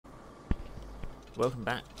welcome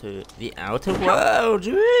back to the Outer World.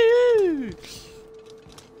 Woo!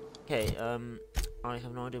 Okay, I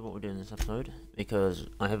have no idea what we're doing in this episode because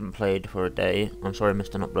I haven't played for a day. I'm sorry I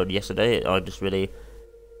missed an upload yesterday.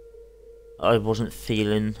 I wasn't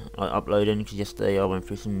feeling like uploading because yesterday I went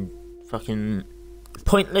through some fucking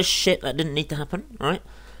pointless shit that didn't need to happen, right?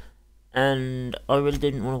 And I really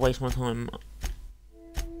didn't want to waste my time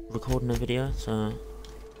recording a video, so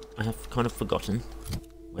I have kind of forgotten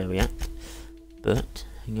where we're at. But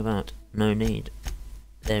think about no need.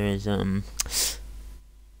 There is a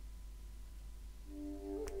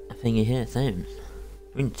thingy here saying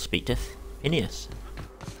we need to speak to Phineas.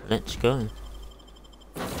 Let's go.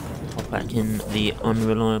 Hop back in the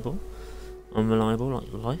unreliable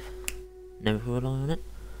like life. Never rely on it.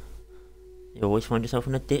 You always find yourself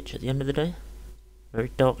in a ditch at the end of the day.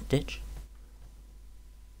 Very dark ditch.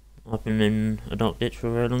 I've been in a dark ditch for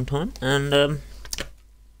a very long time and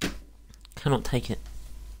cannot take it.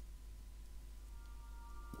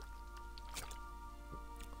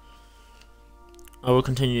 I will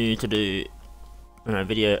continue to do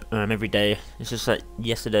video every day. It's just like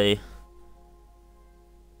yesterday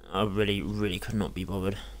I really could not be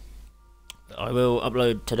bothered. But I will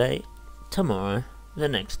upload today, tomorrow, the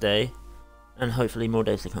next day, and hopefully more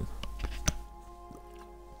days to come.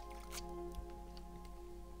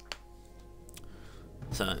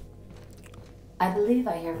 So I believe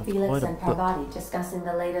I hear Felix and Parvati discussing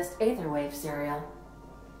the latest Aetherwave serial.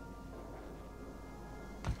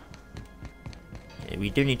 yeah, we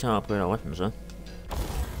do need to upgrade our weapons though.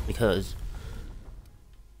 Because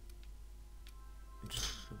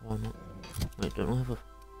just why not? Wait, don't I have a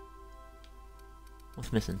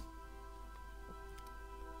what's missing?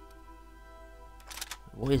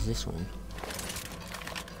 What is this one?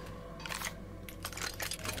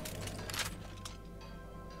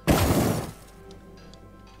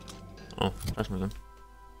 Oh, that's my gun.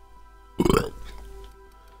 I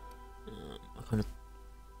kind of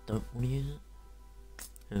don't want to use it.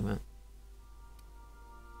 Anyway.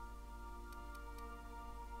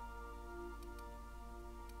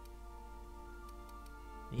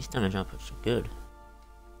 These damage outputs are good.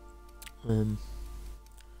 We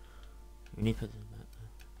need to put them back there.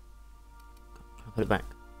 Can I put it back?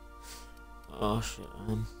 Oh shit,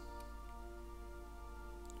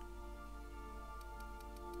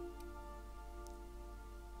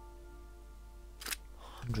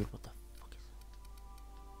 100, what the fuck is that?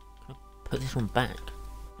 Can I put this one back?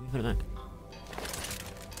 Let me put it back.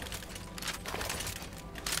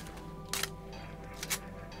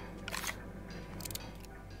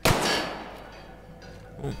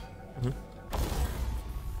 Oh,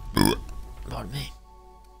 pardon me.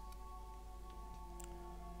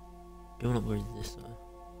 Do not worry this though.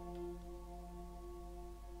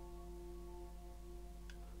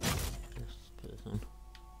 Let's put this on.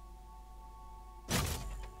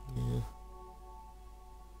 Yeah.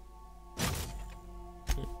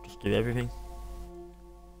 Yep, just do everything.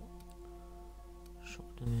 Shock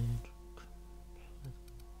damage.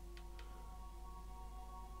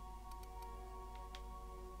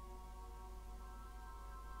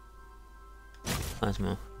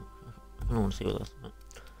 Plasma. I don't want to see what that's about.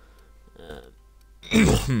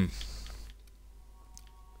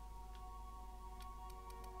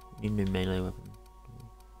 Need a new melee weapon.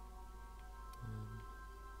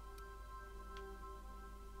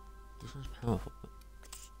 This one's powerful, but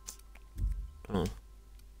don't know.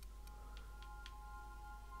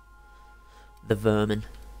 The vermin.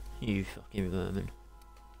 You fucking vermin.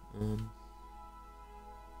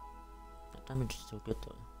 That damage is still good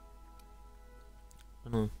though. I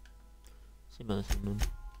don't know. See about this one then.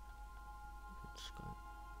 Let's go.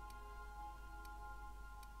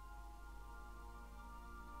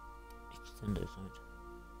 Extendo sight.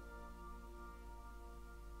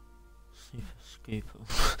 Super scooper.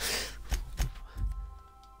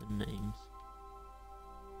 The names.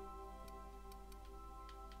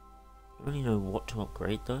 I don't really know what to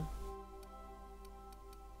upgrade though.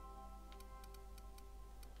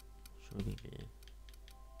 Should we be?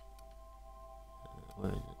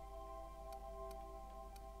 Where is it?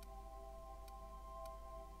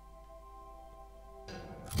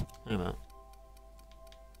 Hang about.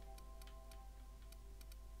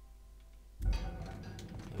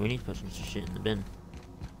 We need to put some shit in the bin.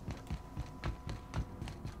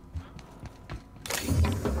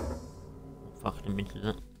 Oh, fuck, I didn't mean to do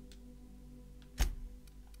that.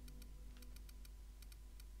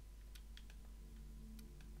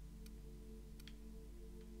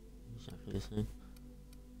 Exactly the same.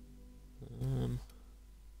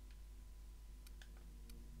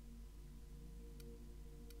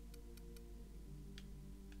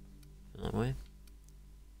 That way.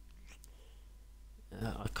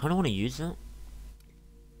 I kind of want to use that,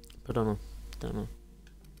 but I don't know.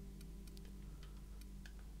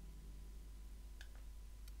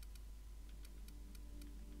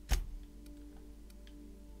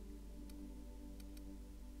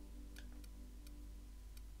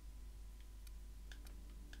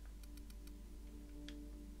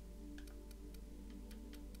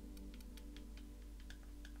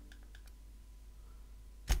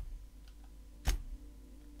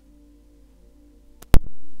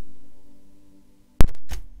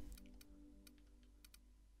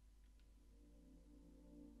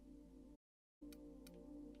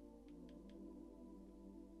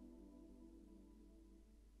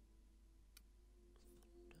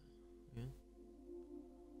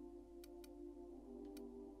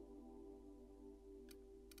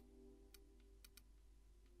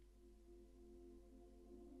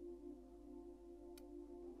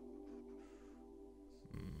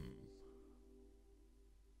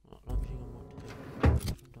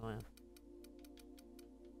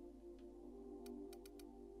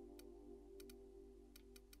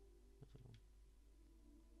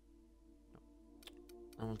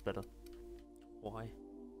 That one's better. Why?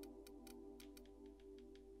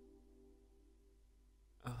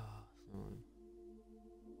 Ah, so.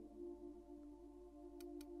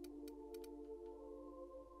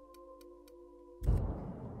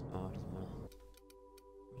 Oh, it doesn't matter.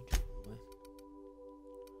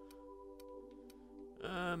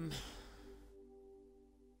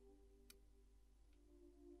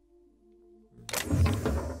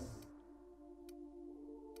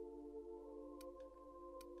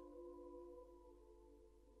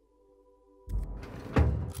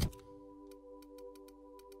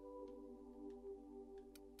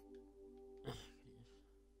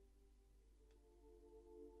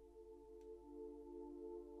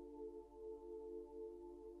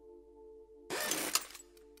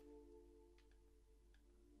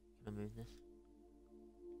 Can I move this?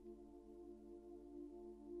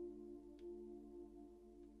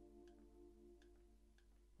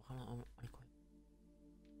 I quit.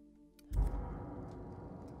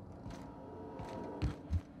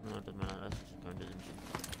 No, it doesn't matter. Let's just go into the machine.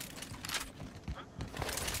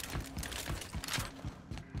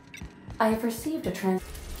 I have received a trans.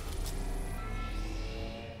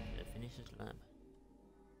 It finishes lab.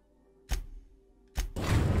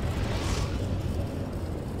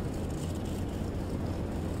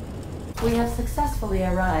 We have successfully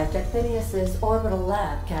arrived at Phineas's orbital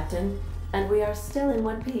lab, Captain, and we are still in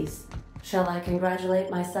one piece. Shall I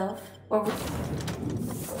congratulate myself, or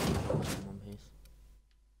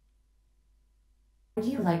would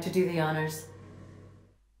you like to do the honors?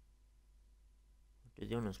 Do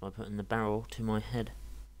the honors by putting the barrel to my head.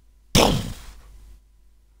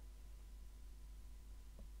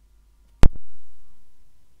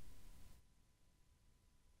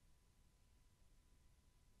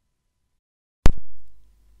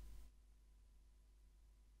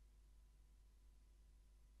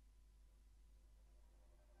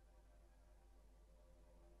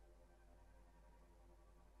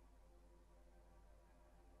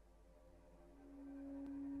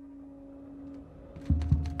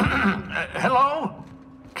 Hello?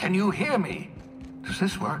 Can you hear me? Does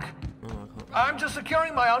this work? Oh, I can't. I'm just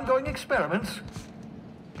securing my ongoing experiments.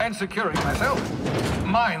 And securing myself.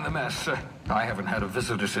 Mind the mess. I haven't had a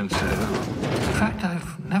visitor since... in fact,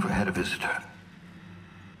 I've never had a visitor.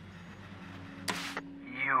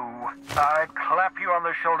 I'd clap you on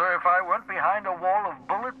the shoulder if I went behind a wall of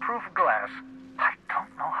bulletproof glass. I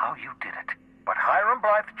don't know how you did it, but Hiram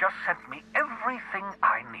Blythe just sent me everything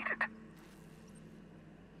I needed.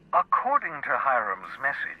 According to Hiram's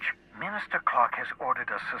message, Minister Clark has ordered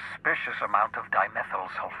a suspicious amount of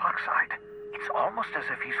dimethyl sulfoxide. It's almost as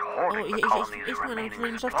if he's hoarding the colony's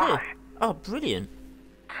remaining supply. Oh, brilliant.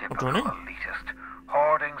 Typical elitist.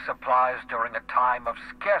 Hoarding supplies during a time of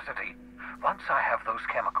scarcity. Once I have those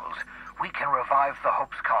chemicals, we can revive the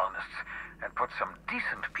Hope's colonists and put some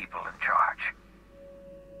decent people in charge.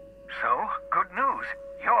 So, good news.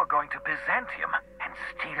 You're going to Byzantium and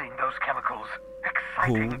stealing those chemicals.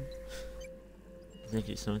 Exciting. Cool. Thank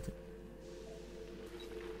you, something.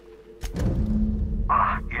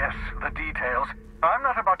 Ah, yes, the details. I'm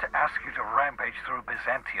not about to ask you to rampage through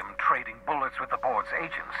Byzantium trading bullets with the board's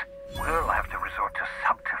agents. We'll have to resort to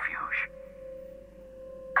subterfuge.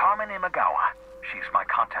 Carmen Imagawa. She's my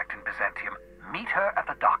contact in Byzantium. Meet her at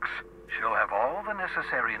the docks. She'll have all the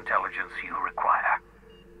necessary intelligence you require.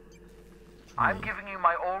 I'm giving you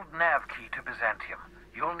my old nav key to Byzantium.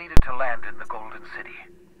 You'll need it to land in the Golden City.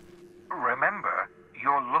 Remember,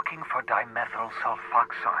 you're looking for dimethyl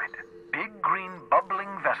sulfoxide. Big green bubbling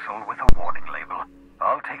vessel with a warning label.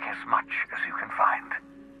 I'll take as much as you can find.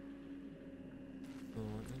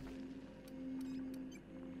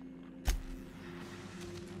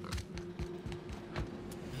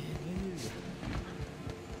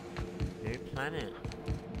 New planet.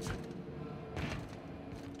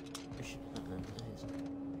 We should put that place.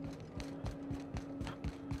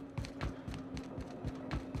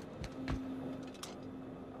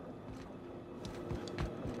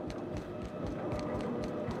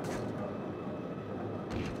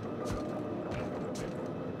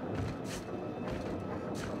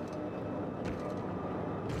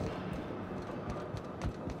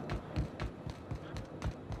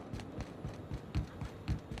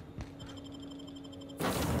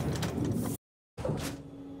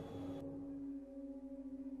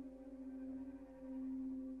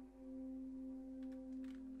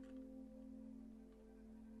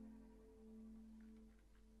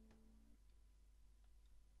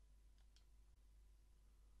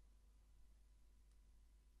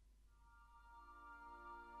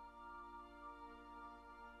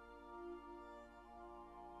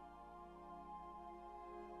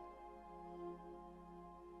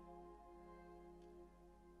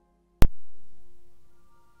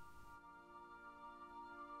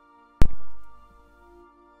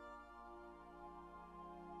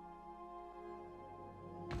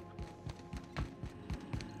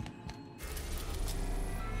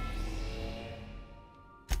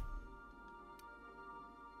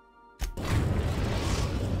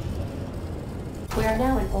 We are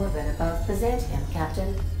now in orbit above Byzantium,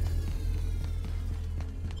 Captain.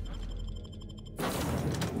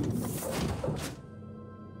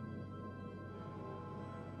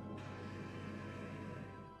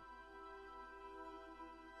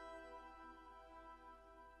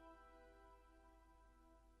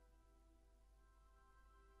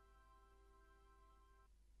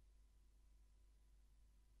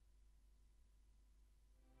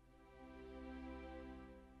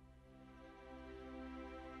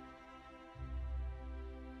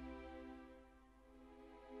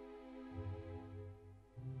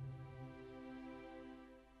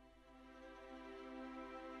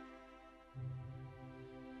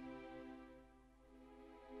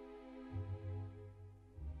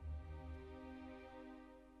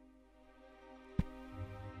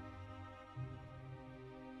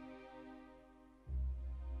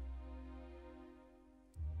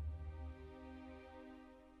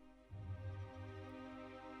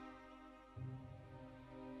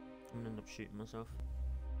 I'm gonna end up shooting myself.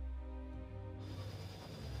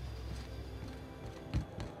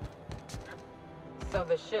 So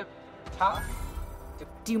the ship talks?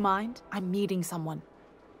 Do you mind? I'm meeting someone.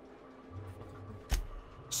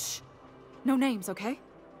 Shh. No names, okay?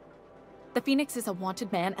 The Phoenix is a wanted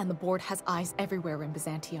man, and the board has eyes everywhere in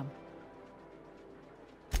Byzantium.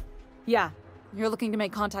 Yeah, you're looking to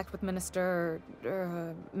make contact with Minister...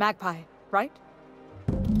 Magpie, right?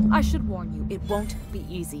 I should warn you, it won't be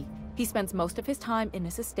easy. He spends most of his time in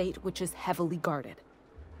his estate, which is heavily guarded.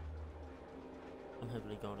 I'm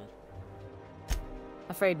heavily guarded.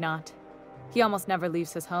 Afraid not. He almost never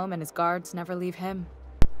leaves his home, and his guards never leave him.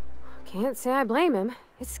 Can't say I blame him.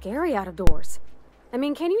 It's scary out of doors. I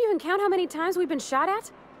mean, can you even count how many times we've been shot at?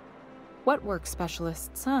 What work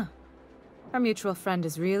specialists, huh? Our mutual friend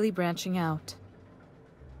is really branching out.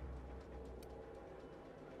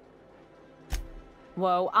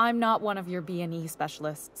 Whoa, I'm not one of your B&E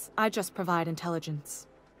specialists. I just provide intelligence.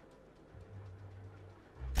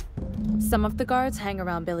 Some of the guards hang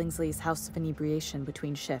around Billingsley's House of Inebriation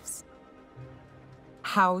between shifts.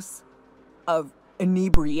 House of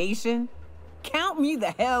Inebriation? Count me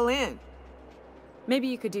the hell in! Maybe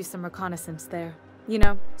you could do some reconnaissance there. You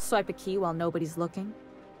know, swipe a key while nobody's looking.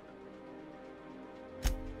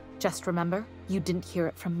 Just remember, you didn't hear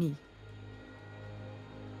it from me.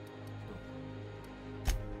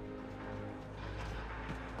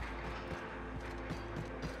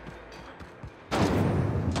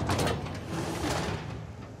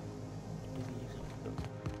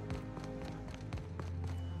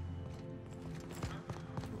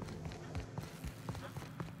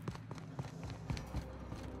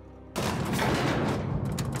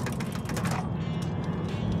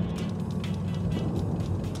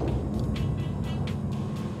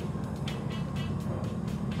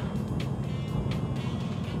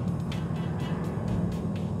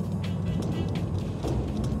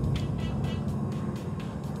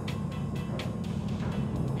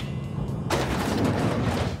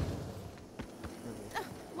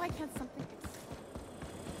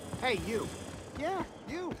 Hey, you. Yeah,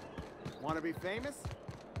 you. Want to be famous?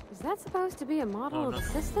 Is that supposed to be a model Oh, of the no.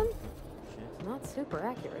 system? Shit. Not super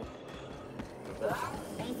accurate.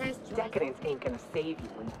 Decadence ain't gonna save you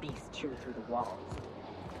when beasts chew through the walls.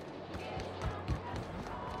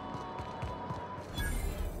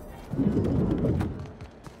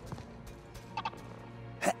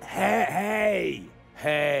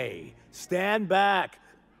 Hey, stand back,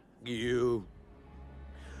 you.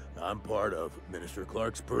 I'm part of Minister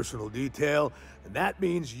Clark's personal detail, and that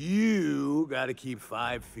means you gotta keep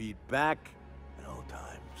 5 feet back at all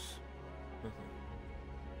times.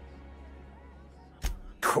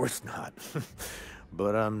 Of course not.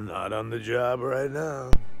 But I'm not on the job right now.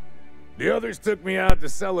 The others took me out to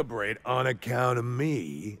celebrate on account of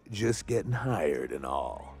me just getting hired and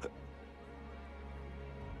all.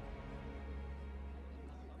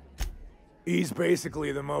 He's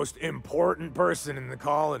basically the most important person in the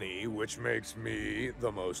colony, which makes me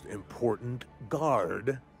the most important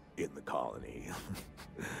guard in the colony.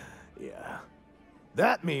 Yeah.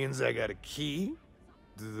 That means I got a key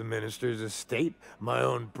to the minister's estate, my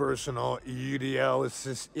own personal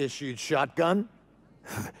UDL-issued shotgun.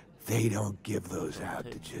 They don't give those out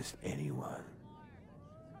to just anyone.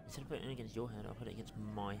 Instead of putting it against your head, I'll put it against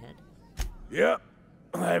my head. Yep.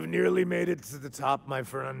 I've nearly made it to the top, my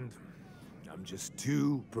friend. I'm just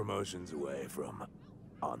 2 promotions away from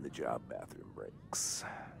on-the-job bathroom breaks.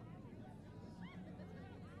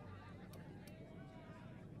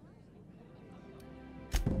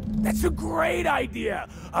 That's a great idea!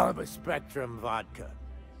 I'll have a Spectrum vodka.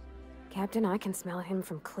 Captain, I can smell him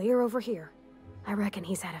from clear over here. I reckon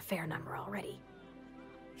he's had a fair number already.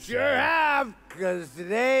 Sure have, 'cause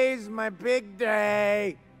today's my big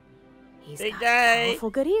day. He's Big got day. powerful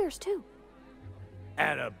good ears, too.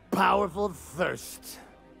 And a powerful thirst.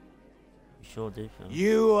 You sure do, Phil.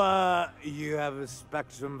 You have a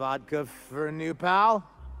Spectrum vodka for a new pal?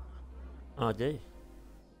 I do.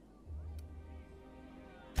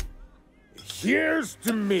 Here's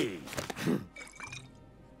to me.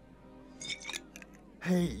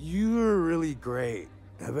 Hey, you were really great.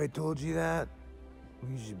 Have I told you that?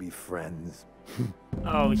 We should be friends.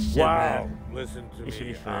 Oh shit, Wow, man. listen to We should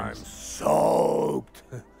me. be I'm friends. soaked.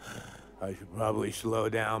 I should probably slow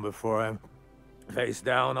down before I'm face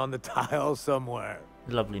down on the tile somewhere.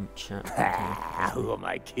 Lovely chat. Who am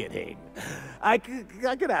I kidding? I could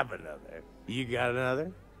have another. You got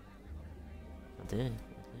another? I do.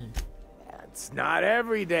 It's not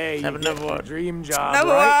every day you Have get another your one. dream job,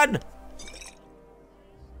 Another right? one!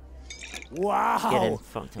 Wow, Getting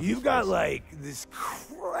fucked up you've his got face. like this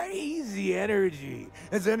crazy energy.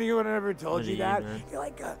 Has anyone ever told What you are that? you, man? You're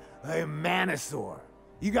like a manosaur.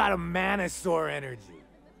 You got a manosaur energy.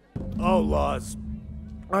 Oh, laws.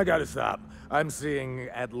 I gotta stop. I'm seeing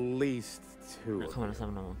at least 2. Come on, let's have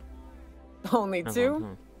another one. Only Another 2? one, come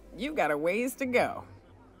on. You got a ways to go.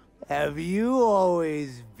 Have you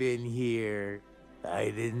always been here?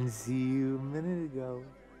 I didn't see you a minute ago.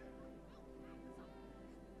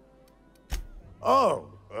 Oh,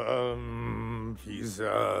 he's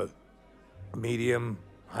medium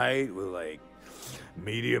height with like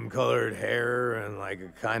medium colored hair and like a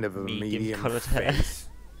kind of a medium colored hair. face.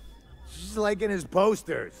 Just like in his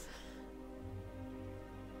posters.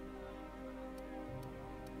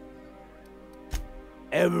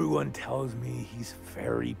 Everyone tells me he's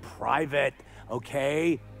very private,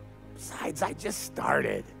 okay? Besides, I just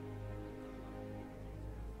started.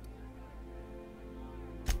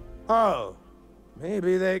 Oh,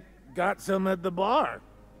 maybe they got some at the bar.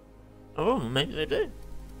 Oh, maybe they do.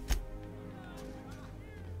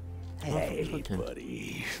 Hey, fucking-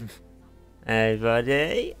 buddy. Hey,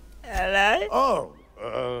 buddy. Hello?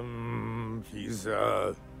 Oh, he's,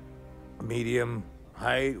 medium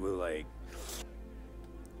height with, like...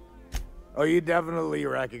 Oh, you definitely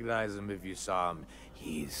recognize him if you saw him.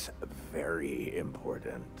 He's very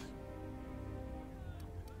important.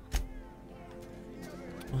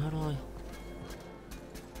 Well, how do I...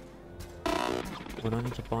 Would I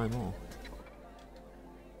need to buy more?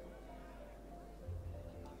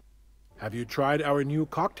 Have you tried our new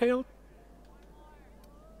cocktail?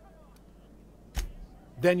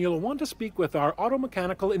 Then you'll want to speak with our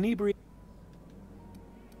automechanical inebriator.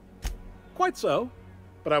 Quite so,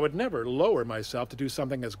 but I would never lower myself to do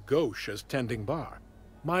something as gauche as tending bar.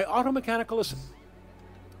 My automechanical assistant.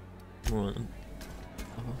 Right.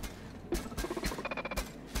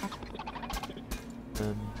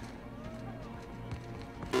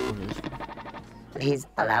 What is it? Please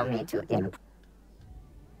allow me to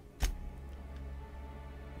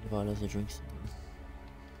If I lose the drinks.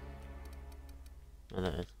 Oh,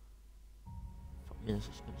 that is. Fuck me, this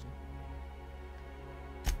is good.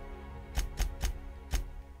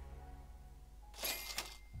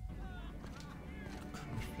 Can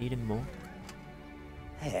we feed him more?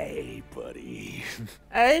 Hey, buddy.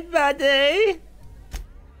 Hey, buddy!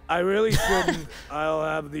 I really shouldn't. I'll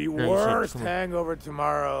have the No, you shouldn't. worst Come on. hangover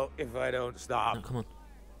tomorrow if I don't stop. No, come on.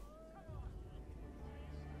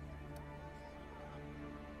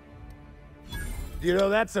 You know,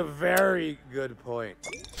 that's a very good point.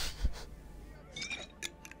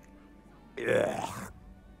 Yeah.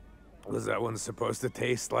 Was that one supposed to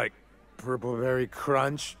taste like purple berry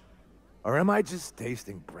crunch? Or am I just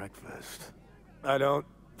tasting breakfast? I don't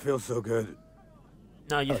feel so good.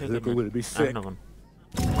 No, you feel good. I'm gonna be sick. Another one.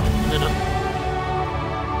 No, no.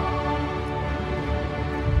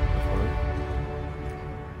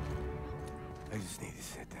 I just need to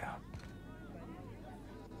sit down.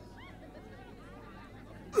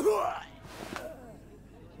 Oh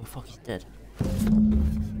fuck, he's dead.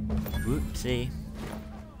 Whoopsie.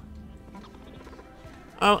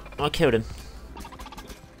 Oh, I killed him.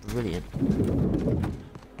 Brilliant.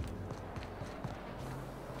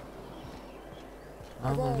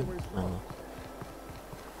 Oh.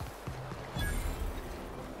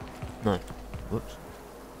 No. Whoops.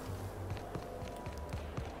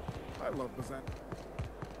 I love Byzantium.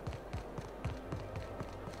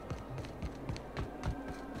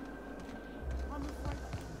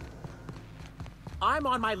 I'm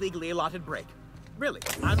on my legally allotted break. Really,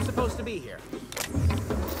 I'm supposed to be here.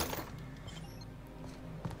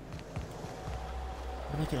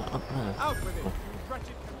 How do I get up there? Out with it, Oh. you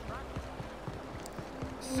wretched contract.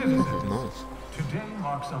 Citizens, Nice. today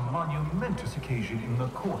marks a monumentous occasion in the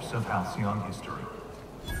course of Halcyon history.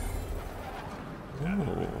 Oh. Deep and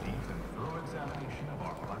thorough examination of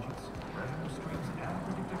our budgets, revenue streams, and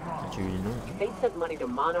predicted That's models. really nice. If they sent money to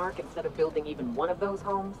Monarch instead of building even one of those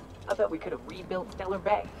homes, I bet we could have rebuilt Stellar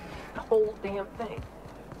Bay. The whole damn thing.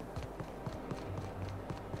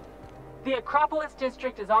 The Acropolis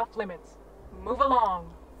district is off limits. Move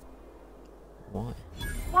along. Why?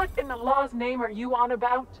 What in the law's name are you on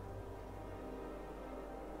about?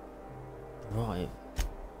 Right.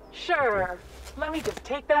 Sure. Let me just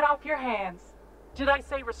take that off your hands. Did I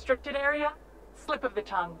say restricted area? Slip of the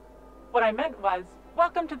tongue. What I meant was,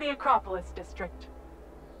 welcome to the Acropolis district.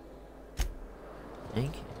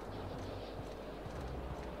 Thank you.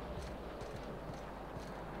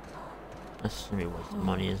 That's gonna be a waste of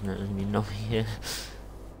money, isn't it? There's gonna be nothing here.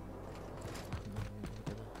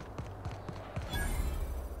 I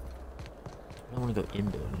don't want to go in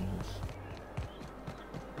buildings.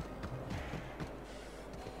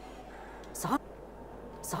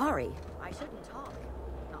 Sorry, I shouldn't talk.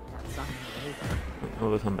 Not that son either. Oh,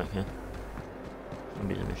 we'll come back here. I'll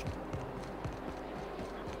do the mission.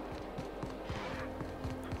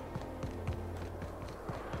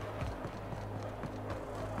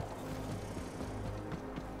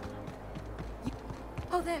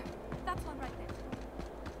 Oh, there. That's one right there.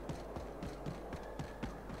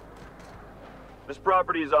 This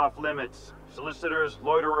property is off limits. Solicitors,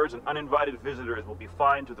 loiterers, and uninvited visitors will be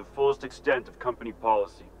fined to the fullest extent of company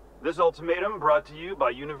policy. This ultimatum brought to you by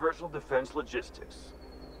Universal Defense Logistics.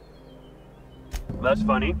 That's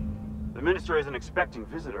funny. The minister isn't expecting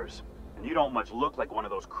visitors, and you don't much look like one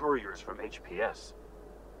of those couriers from HPS.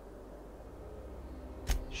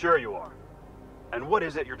 Sure you are. And what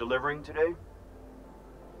is it you're delivering today?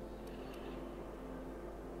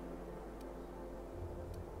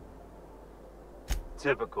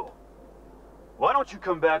 Typical. Why don't you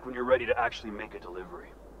come back when you're ready to actually make a delivery?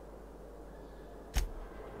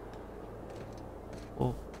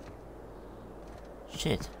 Oh.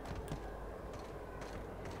 Shit.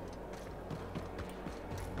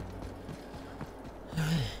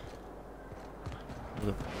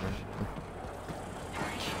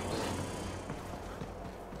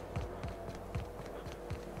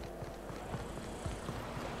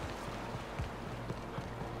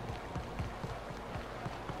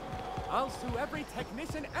 I'll sue every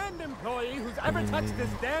technician and employee who's ever touched this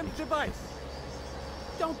damn device.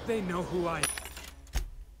 Don't they know who I am?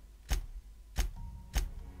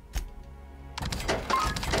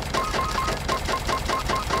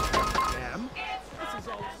 Damn. This is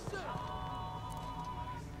all sick.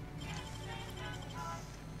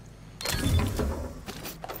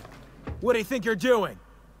 What do you think you're doing?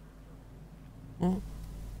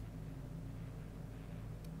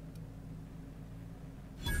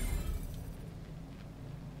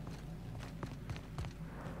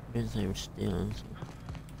 Didn't say we're stealing. So.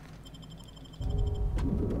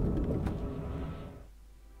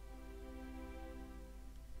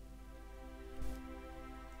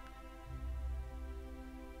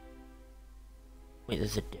 Wait,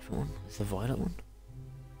 there's a different one? There's the violet one?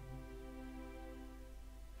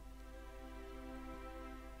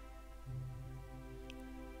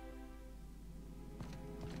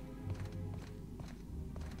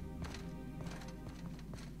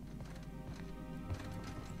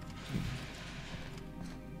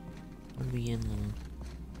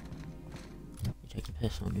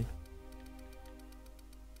 this on you.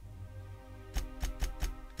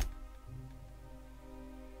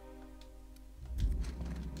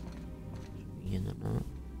 Should we get that now?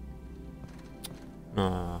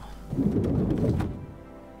 Nah.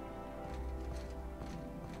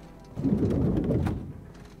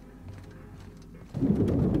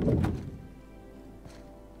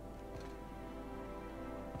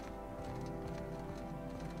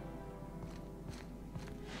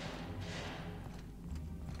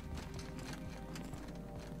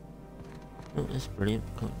 Oh, that's brilliant.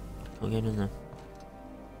 Can't get in there.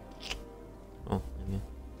 Oh, there we go.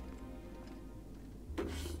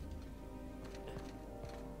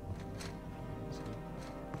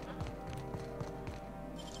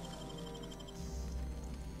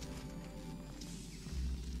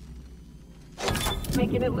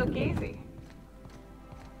 Making it look easy.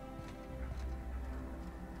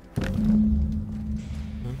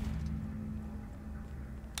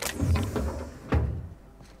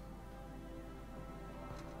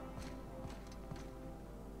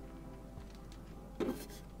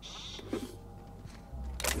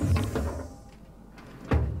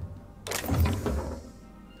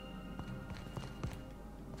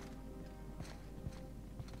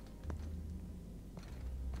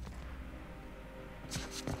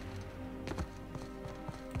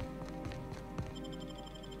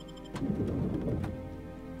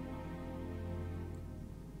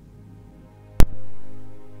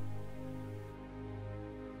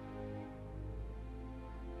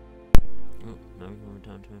 Oh, now we can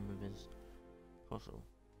return to him with his fossil.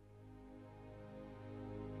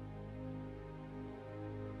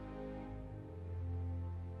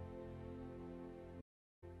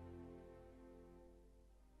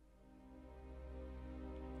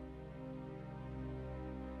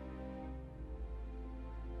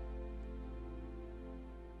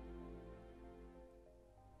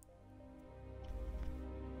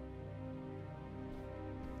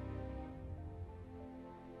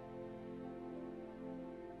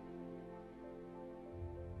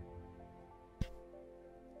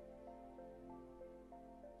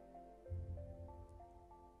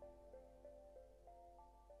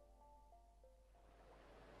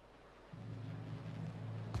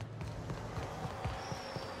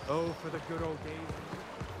 Oh, for the good old days.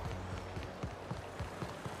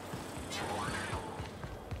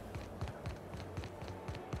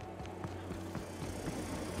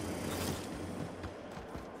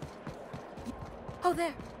 Oh,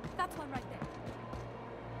 there. That's one right there.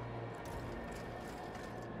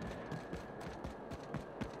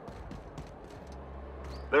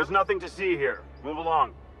 There's nothing to see here. Move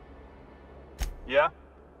along. Yeah?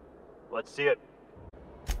 Let's see it.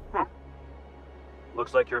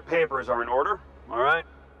 Looks like your papers are in order. All right.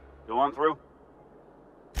 Go on through.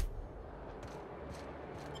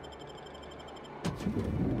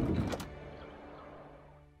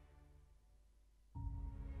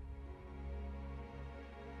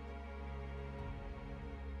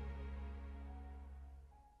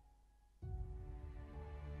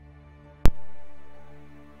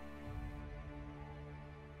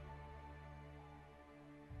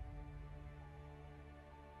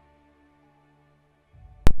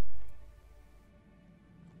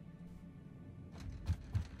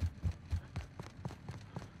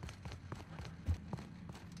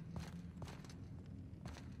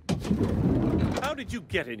 How did you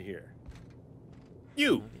get in here?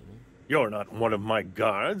 You! You're not one of my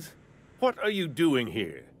guards. What are you doing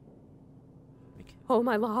here? Oh,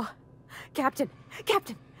 my law. Captain!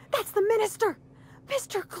 Captain! That's the minister!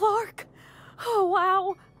 Mr. Clark! Oh,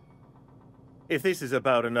 wow! If this is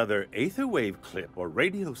about another aetherwave clip or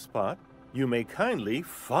radio spot, you may kindly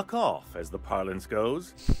fuck off, as the parlance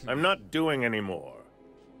goes. I'm not doing any more.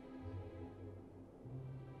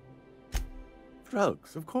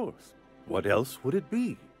 Drugs, of course. What else would it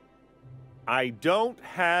be? I don't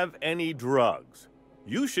have any drugs.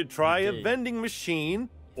 You should try a vending machine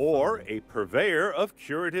or a purveyor of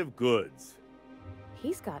curative goods.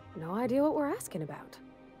 He's got no idea what we're asking about.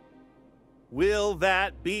 Will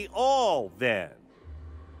that be all, then?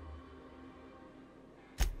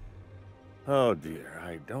 Oh dear,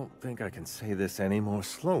 I don't think I can say this any more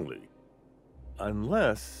slowly.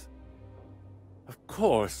 Unless... Of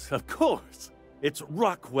course! It's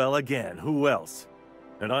Rockwell again, who else?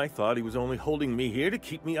 And I thought he was only holding me here to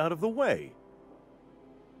keep me out of the way.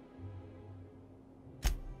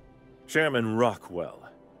 Chairman Rockwell.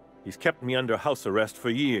 He's kept me under house arrest for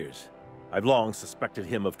years. I've long suspected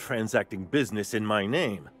him of transacting business in my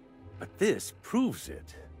name. But this proves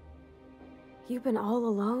it. You've been all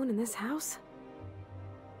alone in this house?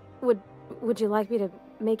 Would you like me to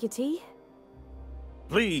make you tea?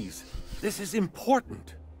 Please, this is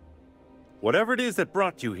important. Whatever it is that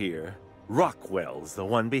brought you here, Rockwell's the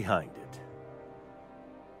one behind it.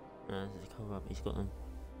 This is a cover up, he's got them.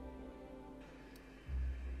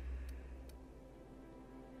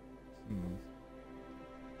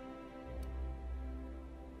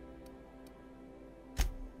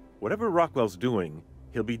 Whatever Rockwell's doing,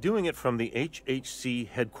 he'll be doing it from the HHC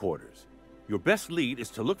headquarters. Your best lead is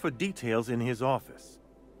to look for details in his office.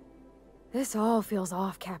 This all feels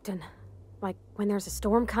off, Captain. Like when there's a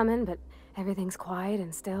storm coming, but everything's quiet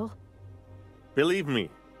and still. Believe me,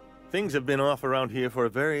 things have been off around here for a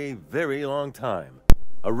very, very long time.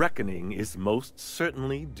 A reckoning is most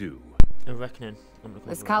certainly due. A reckoning.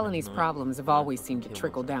 This colony's problems have always seemed to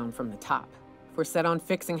trickle down from the top. If we're set on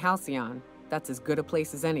fixing Halcyon, that's as good a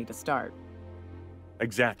place as any to start.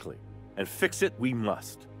 Exactly. And fix it we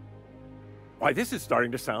must. Why, this is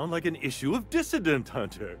starting to sound like an issue of Dissident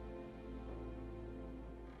Hunter.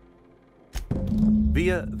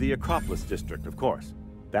 Via the Acropolis District, of course.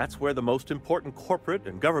 That's where the most important corporate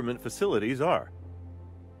and government facilities are.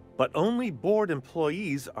 But only board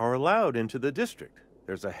employees are allowed into the district.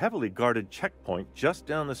 There's a heavily guarded checkpoint just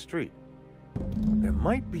down the street. There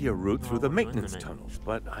might be a route through the maintenance tunnels,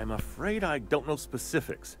 but I'm afraid I don't know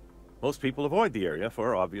specifics. Most people avoid the area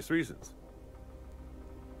for obvious reasons.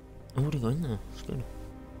 I would have gone there. It's good.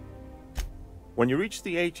 When you reach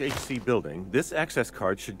the HHC building, this access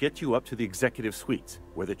card should get you up to the executive suites,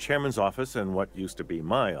 where the chairman's office and what used to be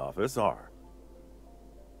my office are.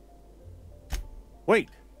 Wait!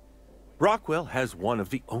 Rockwell has one of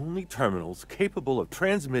the only terminals capable of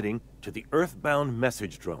transmitting to the Earthbound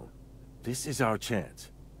message drone. This is our chance.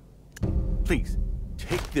 Please,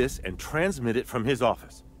 take this and transmit it from his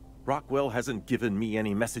office. Rockwell hasn't given me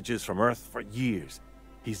any messages from Earth for years.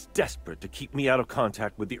 He's desperate to keep me out of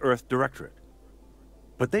contact with the Earth Directorate.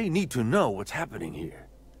 But they need to know what's happening here.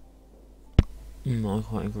 I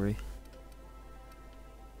quite agree.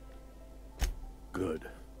 Good.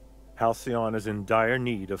 Halcyon is in dire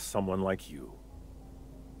need of someone like you.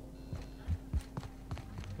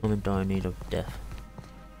 I'm in dire need of death.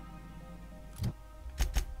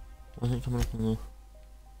 Why isn't it coming up on the...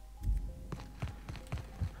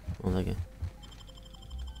 Oh, there you go.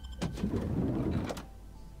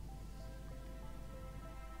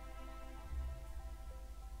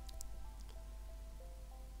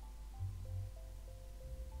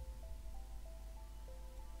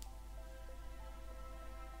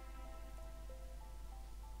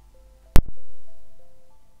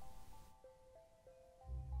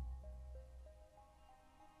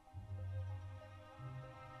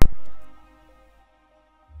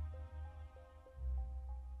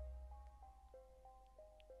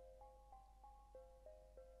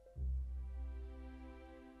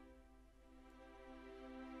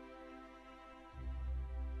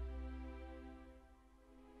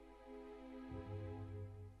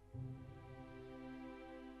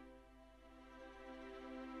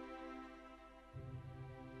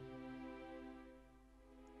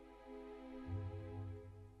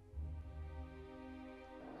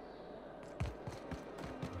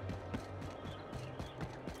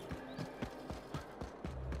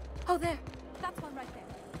 Oh, there. That's one right there.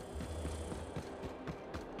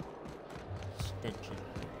 Extension.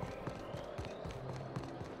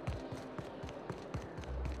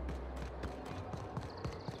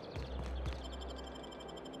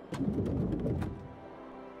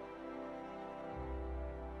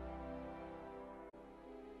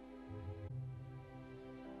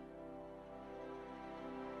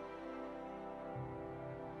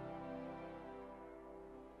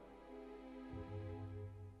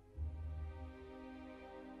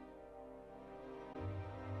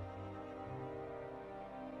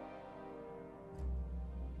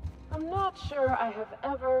 I'm not sure I have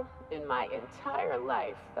ever, in my entire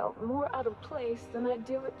life, felt more out of place than I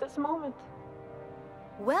do at this moment.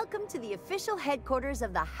 Welcome to the official headquarters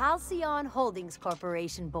of the Halcyon Holdings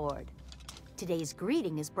Corporation Board. Today's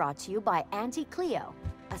greeting is brought to you by Auntie Cleo,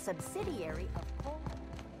 a subsidiary of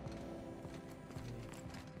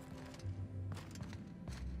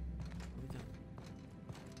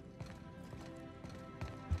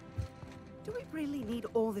Do we really need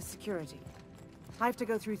all this security? I have to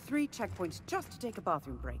go through 3 checkpoints just to take a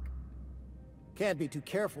bathroom break. Can't be too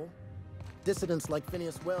careful. Dissidents like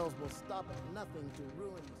Phineas Wells will stop at nothing to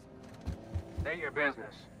ruin this. State your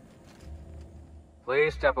business.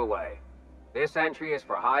 Please step away. This entry is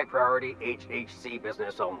for high-priority HHC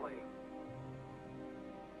business only.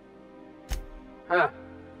 Huh.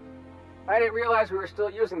 I didn't realize we were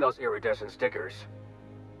still using those iridescent stickers.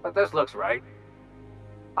 But this looks right.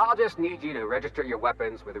 I'll just need you to register your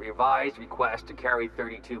weapons with a revised request to carry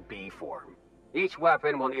 32B form. Each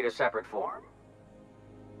weapon will need a separate form.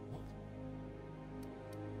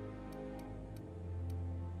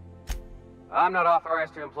 I'm not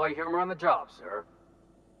authorized to employ humor on the job, sir.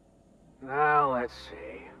 Now, let's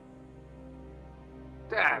see.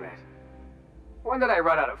 Damn it. When did I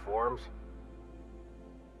run out of forms?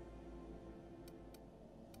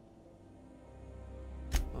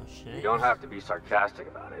 You don't have to be sarcastic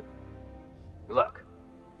about it. Look,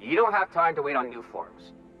 you don't have time to wait on new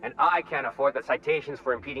forms, and I can't afford the citations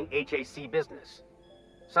for impeding HAC business.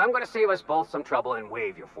 So I'm going to save us both some trouble and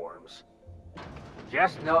waive your forms.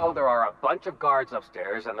 Just know there are a bunch of guards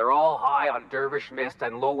upstairs, and they're all high on dervish mist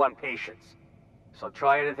and low on patience. So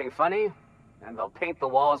try anything funny, and they'll paint the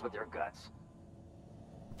walls with your guts.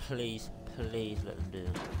 Please, please let them do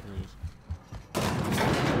it, please.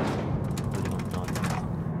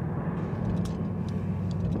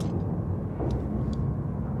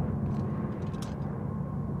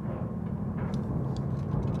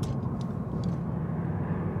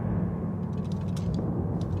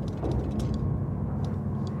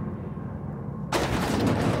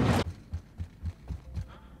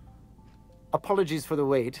 Apologies for the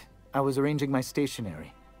wait. I was arranging my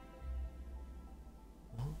stationery.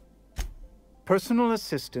 Personal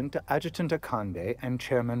assistant to Adjutant Akande and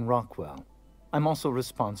Chairman Rockwell. I'm also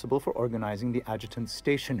responsible for organizing the adjutant's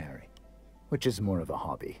stationery, which is more of a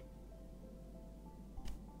hobby.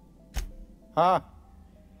 Ah.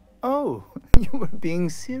 Oh, you were being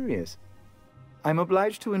serious. I'm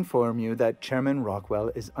obliged to inform you that Chairman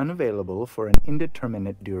Rockwell is unavailable for an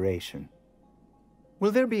indeterminate duration.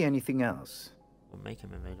 Will there be anything else? We'll make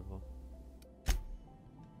him available. Let's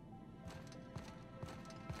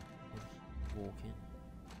walk in.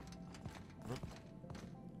 What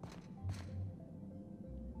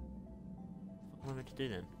am I meant to do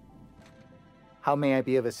then? How may I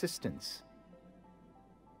be of assistance?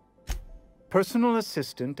 Personal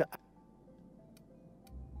assistant to...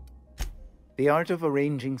 The art of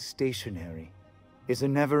arranging stationery is a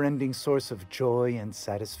never-ending source of joy and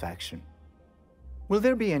satisfaction. Will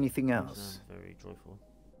there be anything else? Very joyful.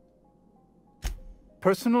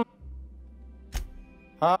 Personal...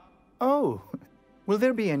 Oh, will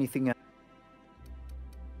there be anything else?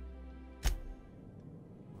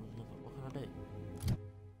 What can I do?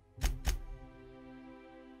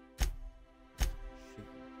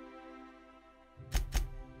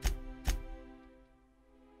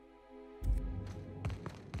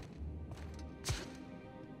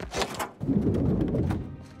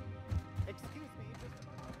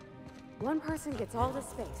 One person gets all this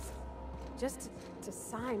space. Just to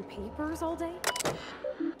sign papers all day?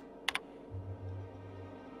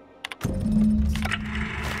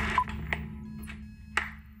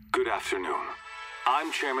 Good afternoon.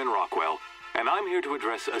 I'm Chairman Rockwell, and I'm here to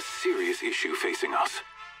address a serious issue facing us.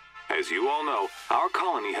 As you all know, our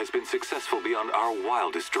colony has been successful beyond our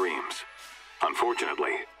wildest dreams.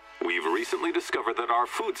 Unfortunately, we've recently discovered that our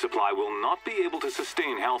food supply will not be able to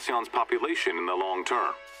sustain Halcyon's population in the long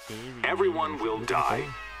term. Everyone will die.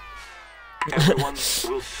 Everyone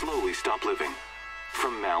will slowly stop living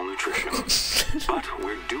from malnutrition. But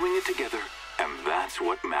we're doing it together, and that's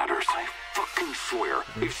what matters. I fucking swear,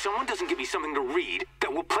 if someone doesn't give me something to read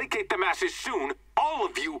that will placate the masses soon, all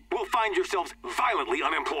of you will find yourselves violently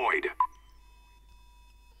unemployed.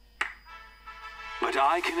 But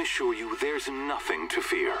I can assure you there's nothing to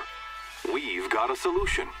fear. We've got a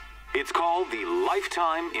solution. It's called the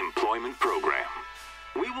Lifetime Employment Program.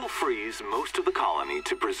 We will freeze most of the colony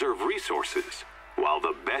to preserve resources, while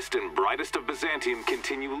the best and brightest of Byzantium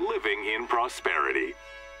continue living in prosperity.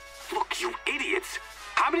 Look, you idiots!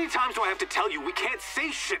 How many times do I have to tell you we can't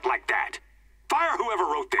say shit like that? Fire whoever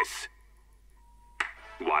wrote this!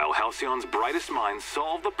 While Halcyon's brightest minds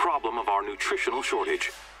solve the problem of our nutritional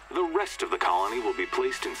shortage, the rest of the colony will be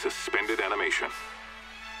placed in suspended animation.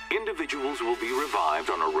 Individuals will be revived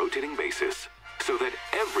on a rotating basis, so that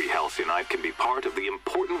every Halcyonite can be part of the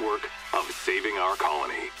important work of saving our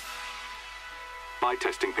colony. By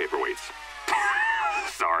testing paperweights.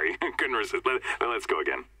 Sorry, couldn't resist. Let's go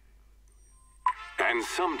again. And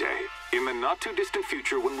someday, in the not-too-distant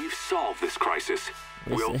future when we've solved this crisis,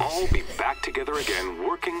 we'll all be back together again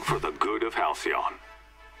working for the good of Halcyon.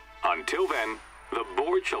 Until then, the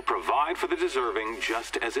board shall provide for the deserving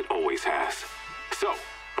just as it always has. So,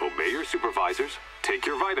 obey your supervisors, take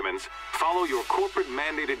your vitamins, follow your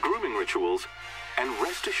corporate-mandated grooming rituals, and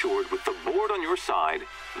rest assured with the board on your side,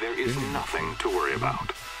 there is nothing to worry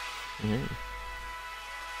about.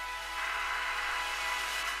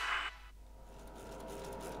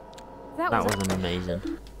 That was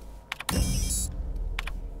amazing.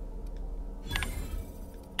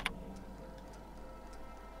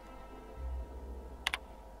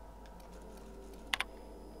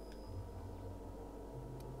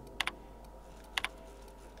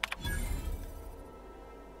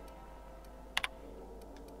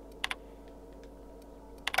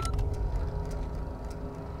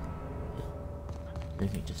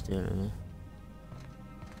 Anything to steal in there?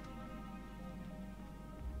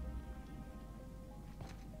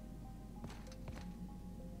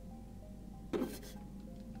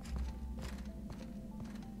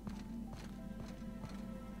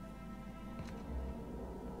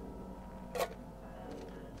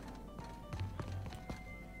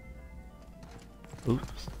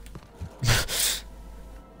 Oops.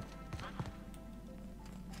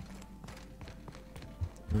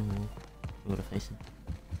 What a face.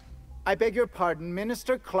 I beg your pardon.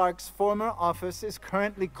 Minister Clark's former office is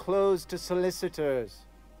currently closed to solicitors.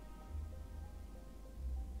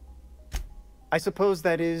 I suppose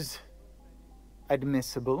that is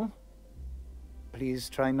admissible. Please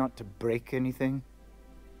try not to break anything.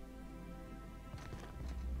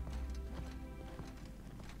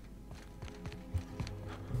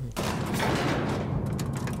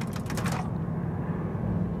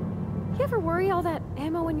 You ever worry all that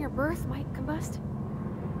ammo in your berth might combust?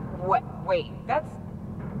 What? Wait,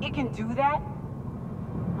 it can do that?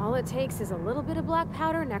 All it takes is a little bit of black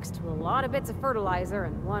powder next to a lot of bits of fertilizer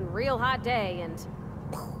and one real hot day and...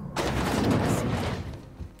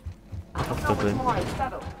 I don't know what's more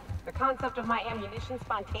unsettled. The concept of my ammunition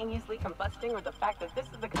spontaneously combusting or the fact that this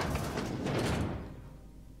is the...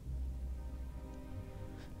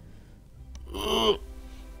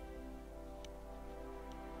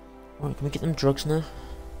 Alright, can we get them drugs now?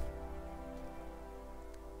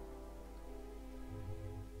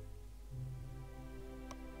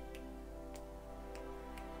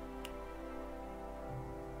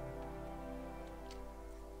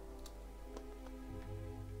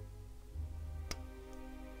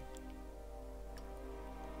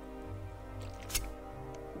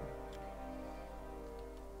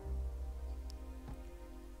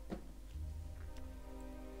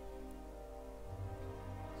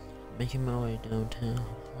 Making my way downtown,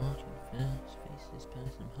 walking fast, faces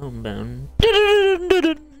passing homebound.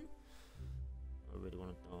 I really want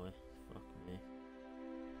to die. Fuck me.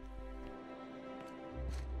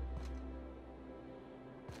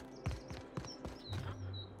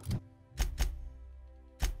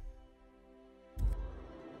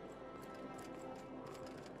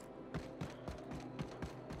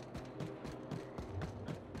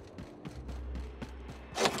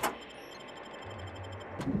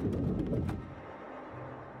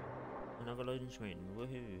 Another loading screen,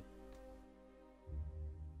 woohoo!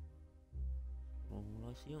 What will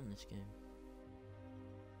I see on this game?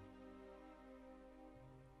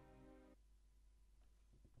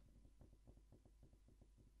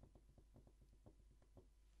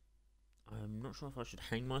 I'm not sure if I should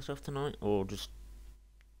hang myself tonight or just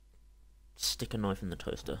stick a knife in the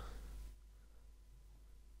toaster.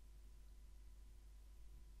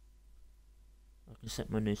 I can set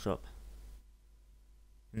my noose up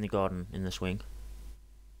in the garden, in the swing.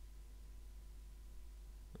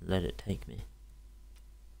 Let it take me.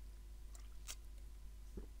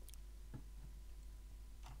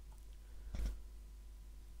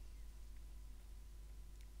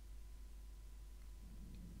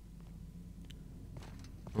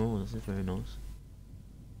 Oh, this is very nice.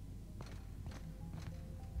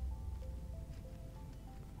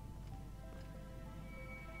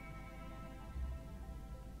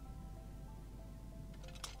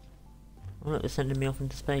 Alright, they're sending me off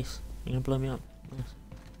into space. You're gonna blow me up. Nice.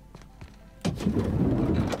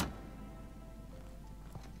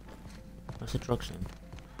 That's a drug sound.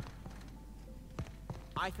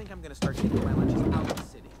 I think I'm gonna start taking my lunches out of the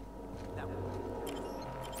city.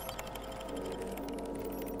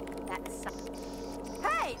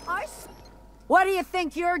 Hey, what do you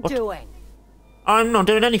think you're doing? I'm not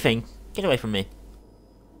doing anything. Get away from me.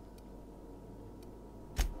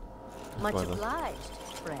 Much obliged,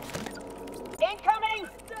 friend. Incoming!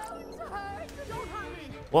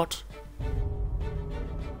 What?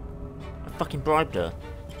 I fucking bribed her.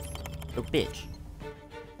 Little bitch.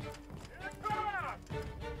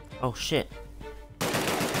 Oh shit.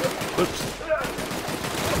 Oops.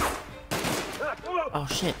 Oh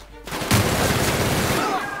shit.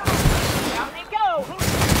 Down they go!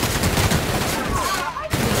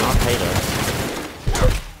 I'll pay her.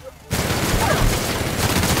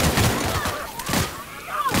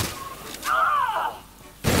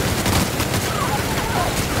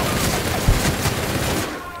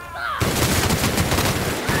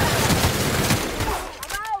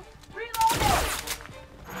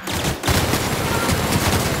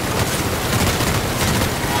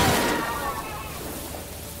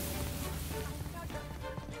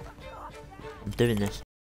 I'm doing this.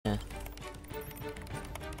 Yeah.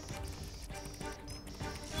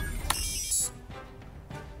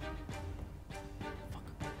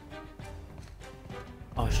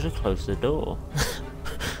 Oh, I should have closed the door.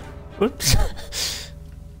 Whoops.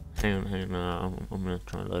 hang on, I'm gonna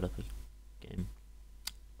try and load up a game.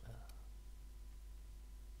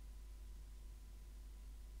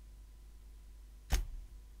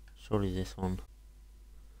 Surely this one.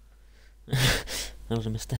 That was a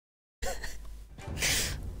mistake.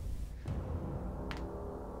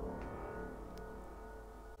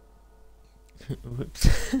 Whoops.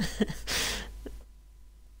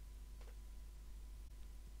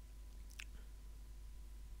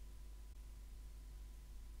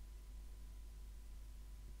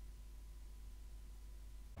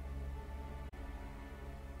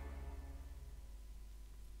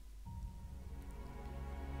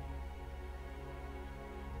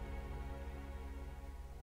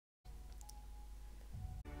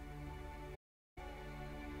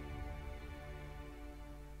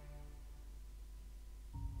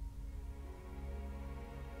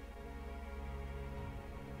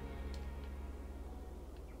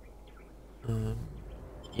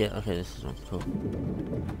 Yeah, okay, this is one. Cool.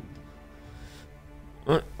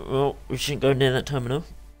 Right, well, we shouldn't go near that terminal.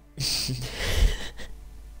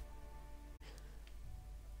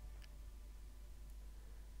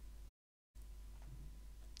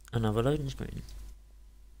 Another loading screen.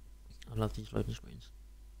 I love these loading screens.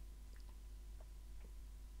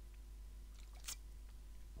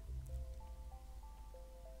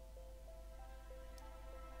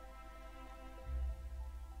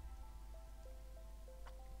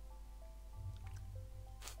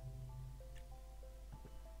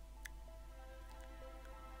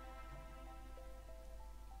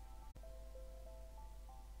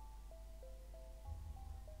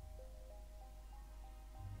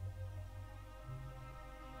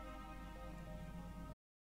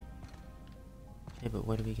 Okay, but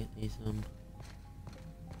where do we get these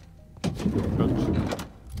drugs?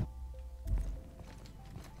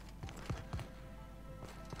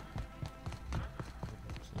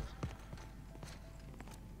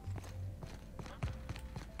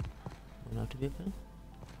 Allowed to be up there?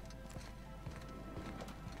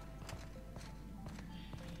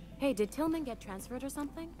 Hey, did Tillman get transferred or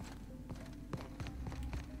something?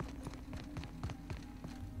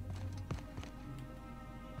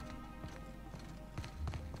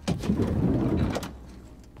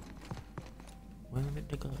 Where am I meant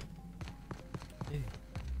to go? Dude.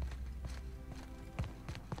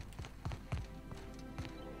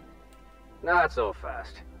 Not so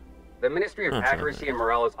fast. The Ministry of Accuracy and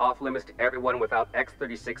Morale is off limits to everyone without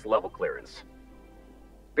X-36 level clearance.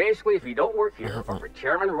 Basically, if you don't work here, or for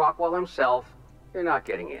Chairman Rockwell himself, you're not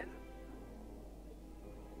getting in.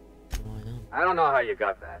 I don't know how you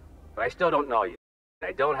got that, but I still don't know you.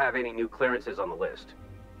 I don't have any new clearances on the list.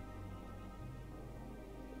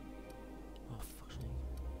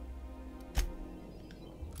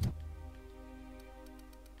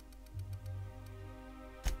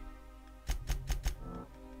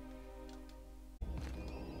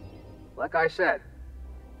 Like I said.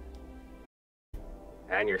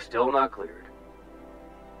 And you're still not cleared.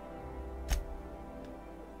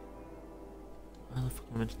 What the fuck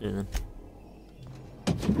am I meant to do then?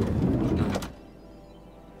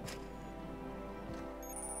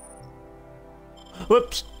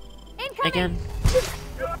 Whoops! Again.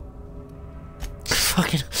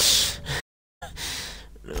 Fucking.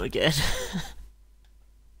 No, again.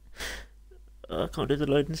 I can't do the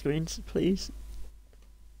loading screens, please.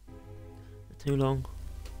 They're too long.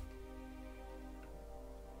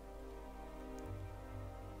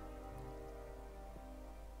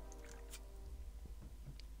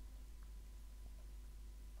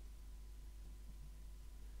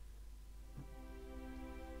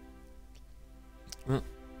 Well,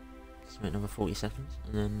 let's wait another 40 seconds,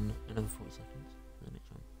 and then another 40 seconds for the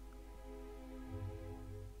next one.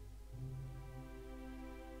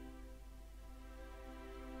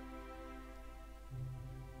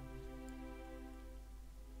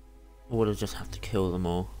 Or would I just have to kill them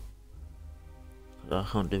all? I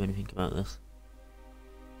can't do anything about this.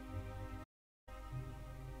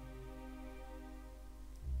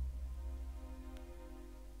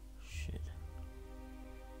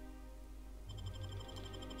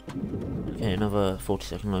 Okay, another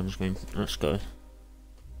 40-second loading screen. Let's go.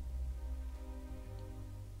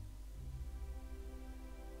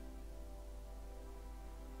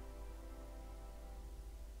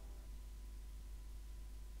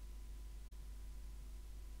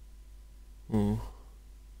 Oh.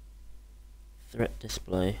 Threat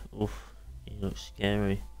display. Oof. He looks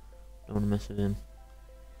scary. Don't want to mess with him.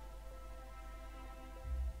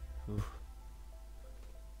 Oof.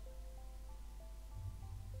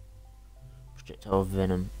 projectile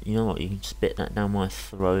venom. You know what? You can spit that down my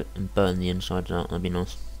throat and burn the insides out. That'd be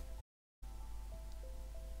nice.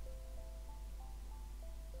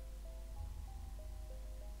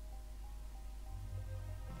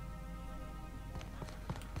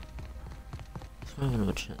 Let's have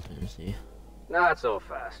another chat and see. Not so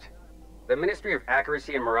fast. The Ministry of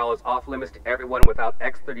Accuracy and Morale is off limits to everyone without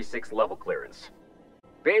X-36 level clearance.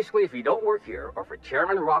 Basically, if you don't work here, or for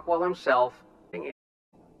Chairman Rockwell himself,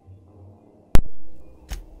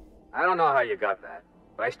 I don't know how you got that,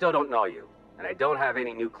 but I still don't know you, and I don't have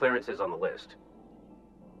any new clearances on the list.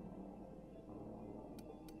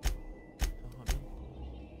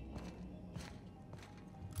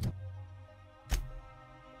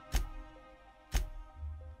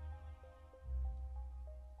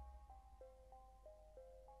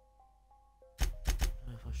 I don't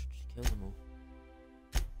know if I should just kill them all.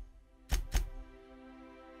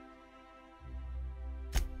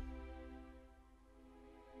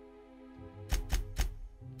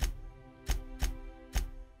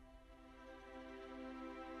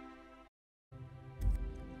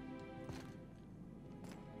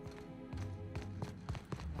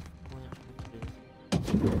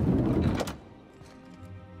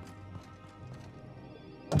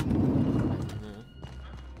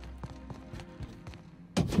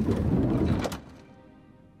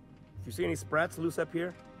 If you see any sprats loose up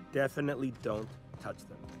here, definitely don't touch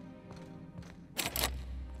them.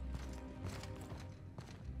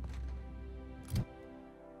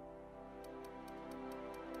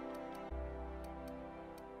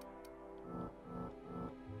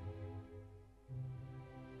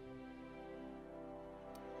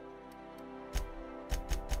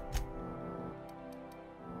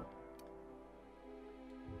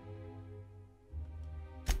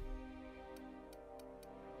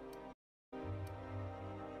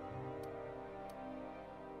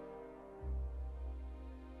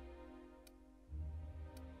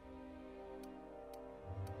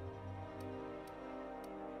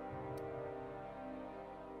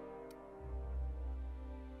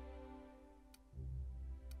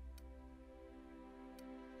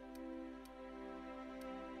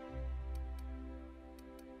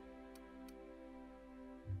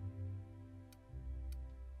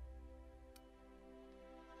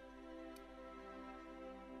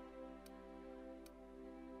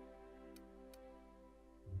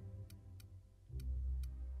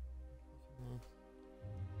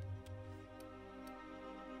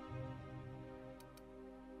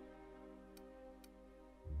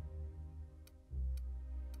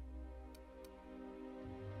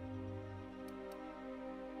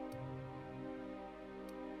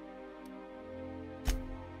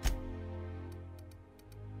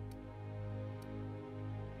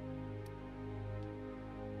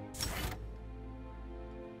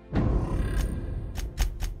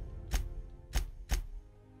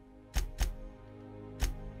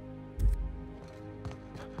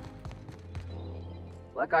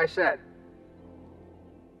 Like I said.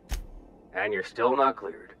 And you're still not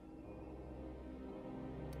cleared.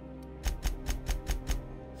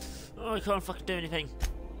 Oh, I can't fucking do anything.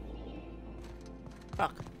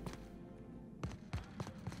 Fuck.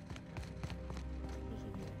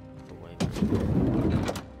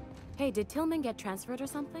 Hey, did Tillman get transferred or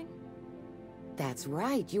something? That's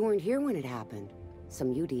right. You weren't here when it happened.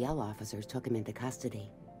 Some UDL officers took him into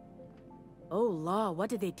custody. Oh, law,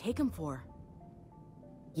 what did they take him for?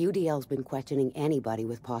 UDL's been questioning anybody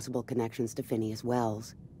with possible connections to Phineas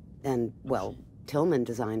Wells. And, well, Tillman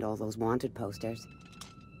designed all those wanted posters.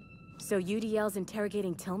 So UDL's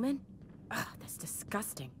interrogating Tillman? Ugh, that's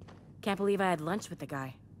disgusting. Can't believe I had lunch with the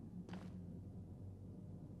guy.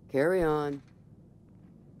 Carry on.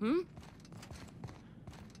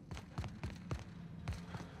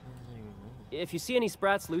 If you see any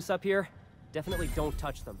sprats loose up here, definitely don't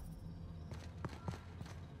touch them.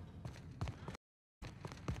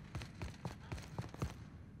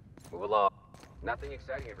 Move along. Nothing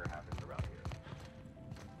exciting ever happens around here.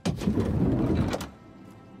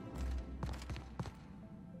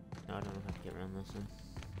 No, I don't know how to get around this then.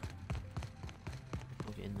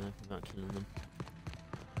 I'll get in there without killing them.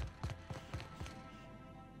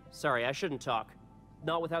 Sorry, I shouldn't talk.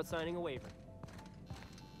 Not without signing a waiver.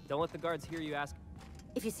 Don't let the guards hear you ask.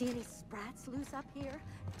 If you see any sprats loose up here,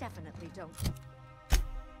 definitely don't.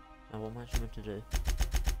 Now what am I supposed to do?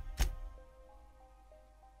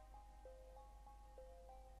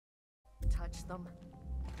 Touch them.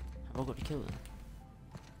 Have I got to kill them?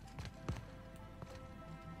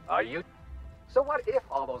 Are you? So what if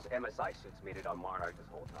all those MSI suits made it on Monarch this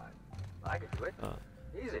whole time? I could do it.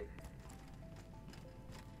 Easy.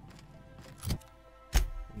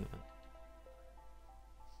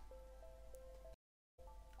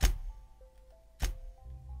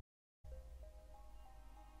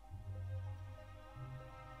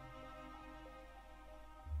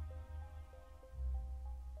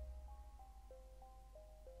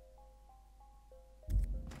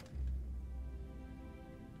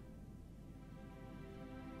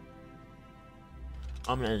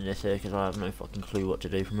 I'm gonna end this here because I have no fucking clue what to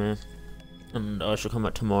do from here. And I shall come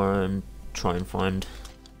back tomorrow and try and find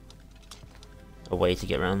a way to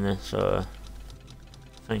get around this. So,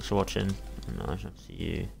 thanks for watching, and I shall see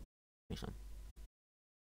you next time.